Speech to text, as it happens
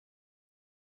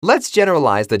Let's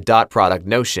generalize the dot product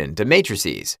notion to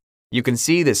matrices. You can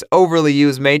see this overly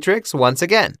used matrix once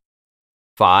again.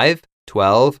 5,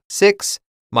 12, 6,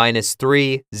 minus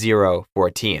 3, 0,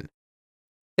 14.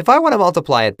 If I want to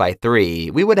multiply it by 3,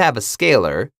 we would have a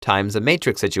scalar times a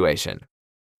matrix situation.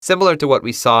 Similar to what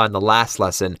we saw in the last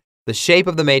lesson, the shape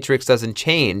of the matrix doesn't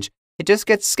change, it just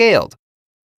gets scaled.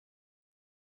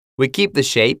 We keep the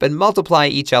shape and multiply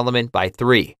each element by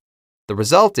 3. The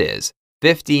result is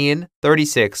 15,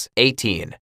 36,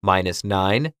 18, minus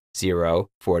 9, 0,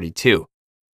 42.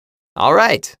 All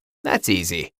right, that's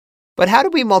easy. But how do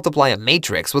we multiply a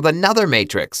matrix with another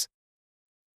matrix?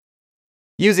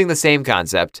 Using the same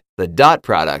concept, the dot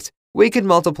product, we can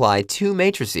multiply two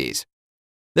matrices.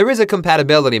 There is a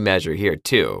compatibility measure here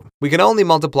too. We can only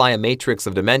multiply a matrix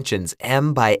of dimensions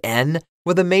m by n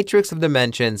with a matrix of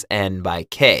dimensions n by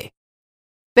k.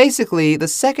 Basically, the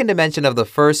second dimension of the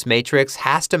first matrix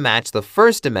has to match the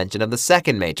first dimension of the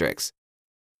second matrix.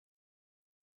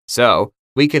 So,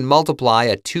 we can multiply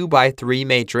a 2 by 3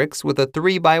 matrix with a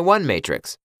 3 by 1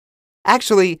 matrix.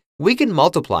 Actually, we can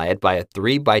multiply it by a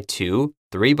 3 by 2,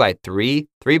 3 by 3,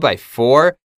 3 by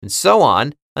 4, and so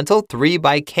on until 3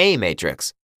 by k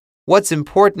matrix. What's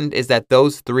important is that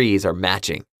those 3's are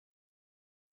matching.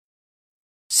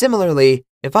 Similarly,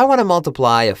 if I want to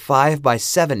multiply a 5 by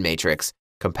 7 matrix,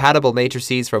 compatible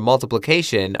matrices for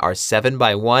multiplication are 7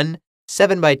 by 1,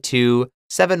 7 by 2,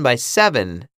 7 by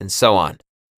 7, and so on.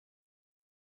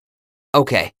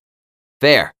 Okay,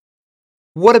 fair.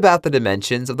 What about the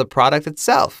dimensions of the product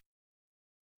itself?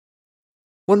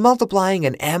 When multiplying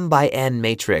an m by n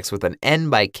matrix with an n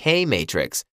by k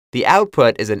matrix, the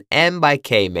output is an m by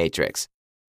k matrix.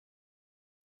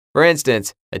 For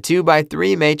instance, a 2 by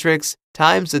 3 matrix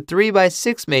times a 3 by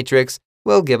 6 matrix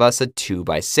will give us a 2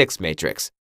 by 6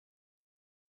 matrix.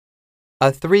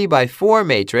 A 3 by 4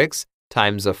 matrix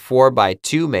times a 4 by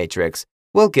 2 matrix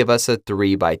will give us a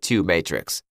 3 by 2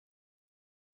 matrix.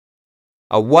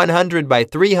 A 100 by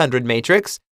 300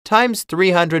 matrix times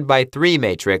 300 by 3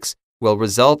 matrix will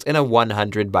result in a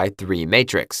 100 by 3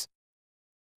 matrix.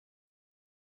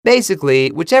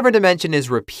 Basically, whichever dimension is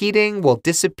repeating will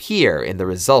disappear in the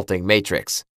resulting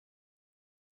matrix.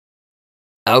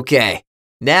 Okay,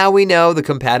 now we know the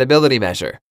compatibility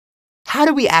measure. How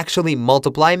do we actually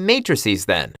multiply matrices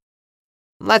then?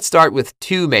 Let's start with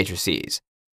two matrices,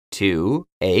 2,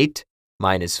 8,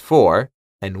 minus 4,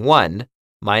 and 1,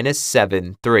 minus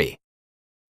 7, 3.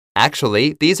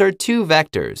 Actually, these are two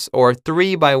vectors, or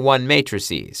 3 by 1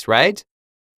 matrices, right?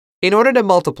 In order to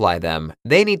multiply them,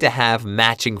 they need to have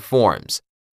matching forms.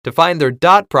 To find their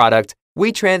dot product,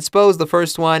 we transpose the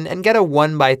first one and get a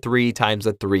 1 by 3 times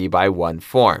a 3 by 1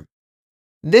 form.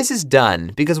 This is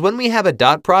done because when we have a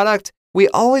dot product, we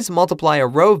always multiply a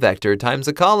row vector times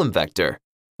a column vector.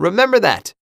 Remember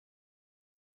that.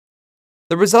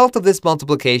 The result of this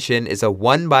multiplication is a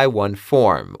 1 by 1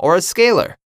 form, or a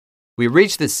scalar. We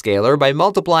reach this scalar by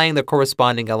multiplying the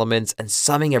corresponding elements and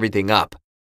summing everything up.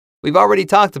 We've already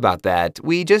talked about that,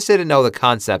 we just didn't know the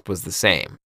concept was the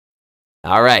same.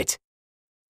 All right.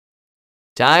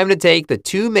 Time to take the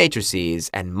two matrices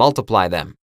and multiply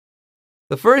them.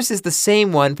 The first is the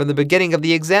same one from the beginning of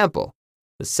the example.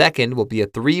 The second will be a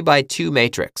 3 by 2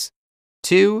 matrix.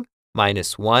 2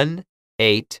 minus 1,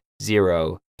 8,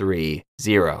 0, 3,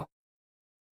 0.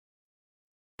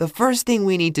 The first thing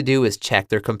we need to do is check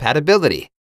their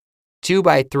compatibility. 2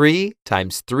 by 3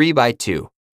 times 3 by 2.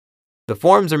 The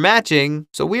forms are matching,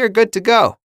 so we are good to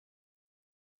go.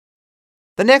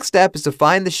 The next step is to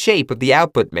find the shape of the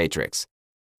output matrix.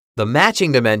 The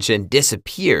matching dimension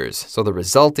disappears, so the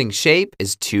resulting shape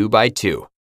is 2 by 2.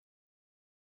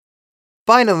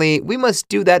 Finally, we must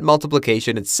do that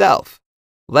multiplication itself.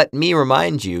 Let me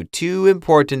remind you two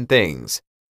important things.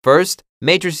 First,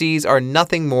 matrices are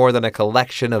nothing more than a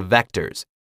collection of vectors.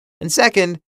 And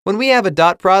second, when we have a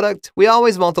dot product, we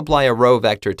always multiply a row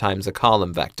vector times a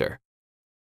column vector.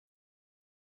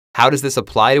 How does this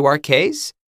apply to our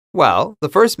case? Well, the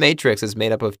first matrix is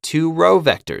made up of two row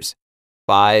vectors,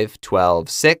 5, 12,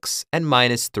 6, and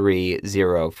minus 3,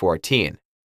 0, 14.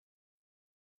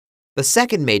 The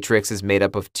second matrix is made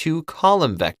up of two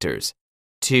column vectors,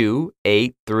 2,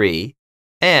 8, 3,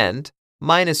 and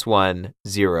minus 1,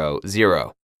 0,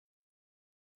 0.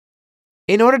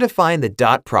 In order to find the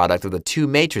dot product of the two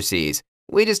matrices,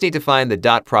 we just need to find the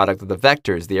dot product of the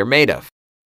vectors they are made of.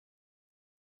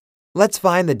 Let's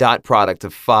find the dot product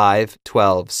of 5,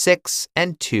 12, 6,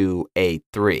 and 2, 8,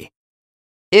 3.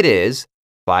 It is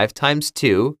 5 times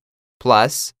 2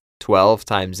 plus 12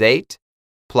 times 8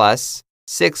 plus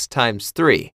 6 times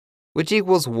 3, which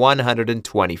equals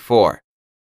 124.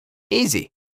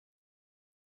 Easy.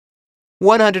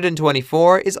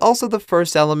 124 is also the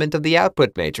first element of the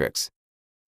output matrix.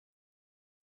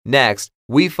 Next,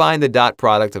 we find the dot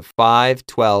product of 5,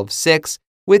 12, 6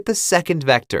 with the second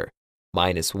vector,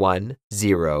 -1,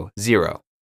 0, 0.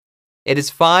 It is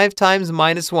 5 times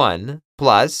 -1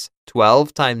 plus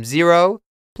 12 times 0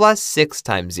 plus 6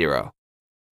 times 0.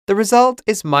 The result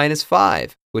is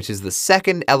 -5, which is the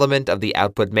second element of the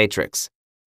output matrix.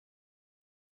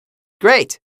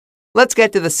 Great! Let's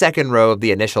get to the second row of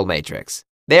the initial matrix.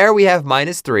 There we have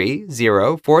 -3,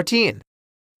 0, 14.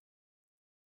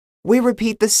 We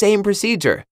repeat the same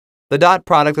procedure. The dot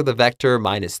product of the vector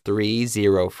 -3,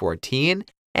 0, 14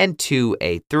 and 2,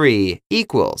 8, 3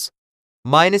 equals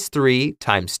 -3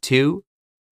 times 2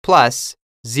 plus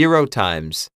 0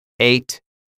 times 8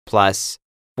 plus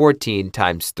 14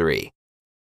 times 3.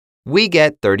 We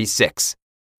get 36.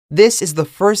 This is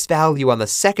the first value on the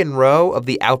second row of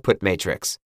the output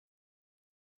matrix.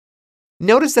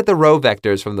 Notice that the row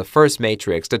vectors from the first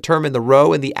matrix determine the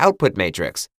row in the output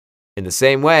matrix. In the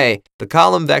same way, the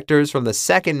column vectors from the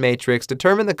second matrix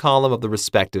determine the column of the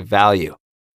respective value.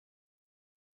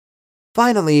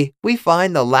 Finally, we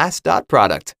find the last dot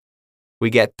product.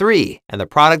 We get 3, and the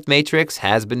product matrix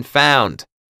has been found.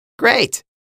 Great!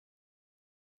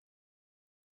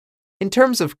 In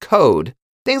terms of code,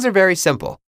 things are very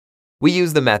simple. We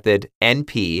use the method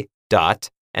np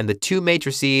dot and the two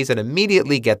matrices and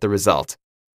immediately get the result.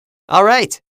 All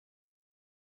right!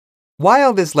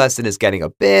 While this lesson is getting a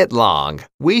bit long,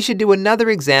 we should do another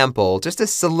example just to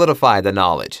solidify the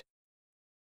knowledge.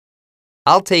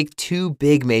 I'll take two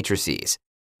big matrices,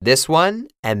 this one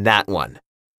and that one.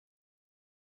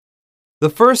 The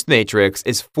first matrix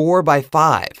is 4 by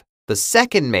 5. The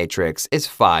second matrix is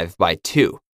 5 by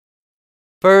 2.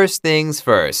 First things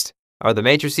first, are the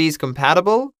matrices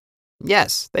compatible?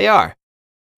 Yes, they are.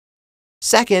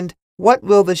 Second, what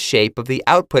will the shape of the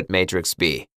output matrix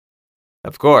be?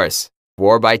 Of course,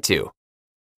 4 by 2.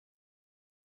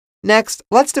 Next,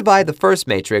 let's divide the first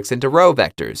matrix into row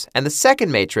vectors and the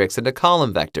second matrix into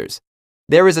column vectors.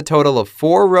 There is a total of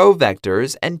 4 row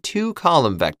vectors and 2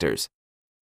 column vectors.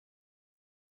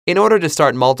 In order to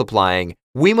start multiplying,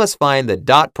 we must find the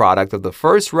dot product of the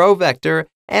first row vector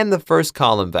and the first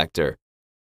column vector.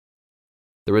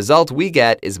 The result we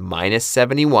get is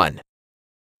 -71.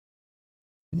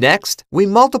 Next, we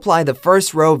multiply the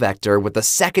first row vector with the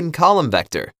second column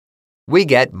vector. We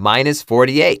get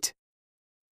 -48.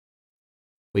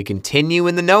 We continue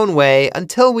in the known way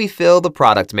until we fill the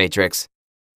product matrix.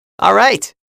 All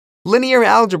right, linear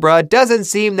algebra doesn't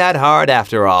seem that hard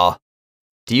after all.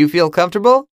 Do you feel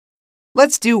comfortable?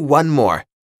 Let's do one more.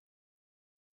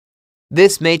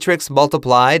 This matrix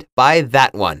multiplied by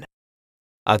that one.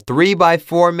 A 3 by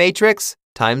 4 matrix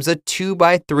times a 2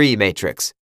 by 3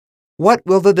 matrix. What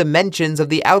will the dimensions of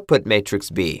the output matrix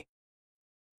be?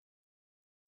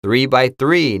 3 by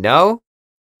 3, no?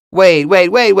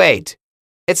 Wait.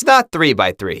 It's not 3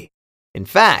 by 3. In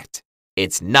fact,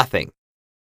 it's nothing.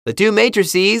 The two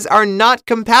matrices are not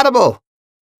compatible.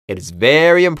 It is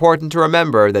very important to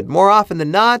remember that more often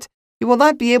than not, you will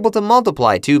not be able to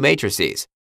multiply two matrices.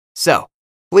 So,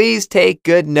 please take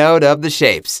good note of the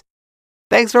shapes.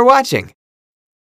 Thanks for watching.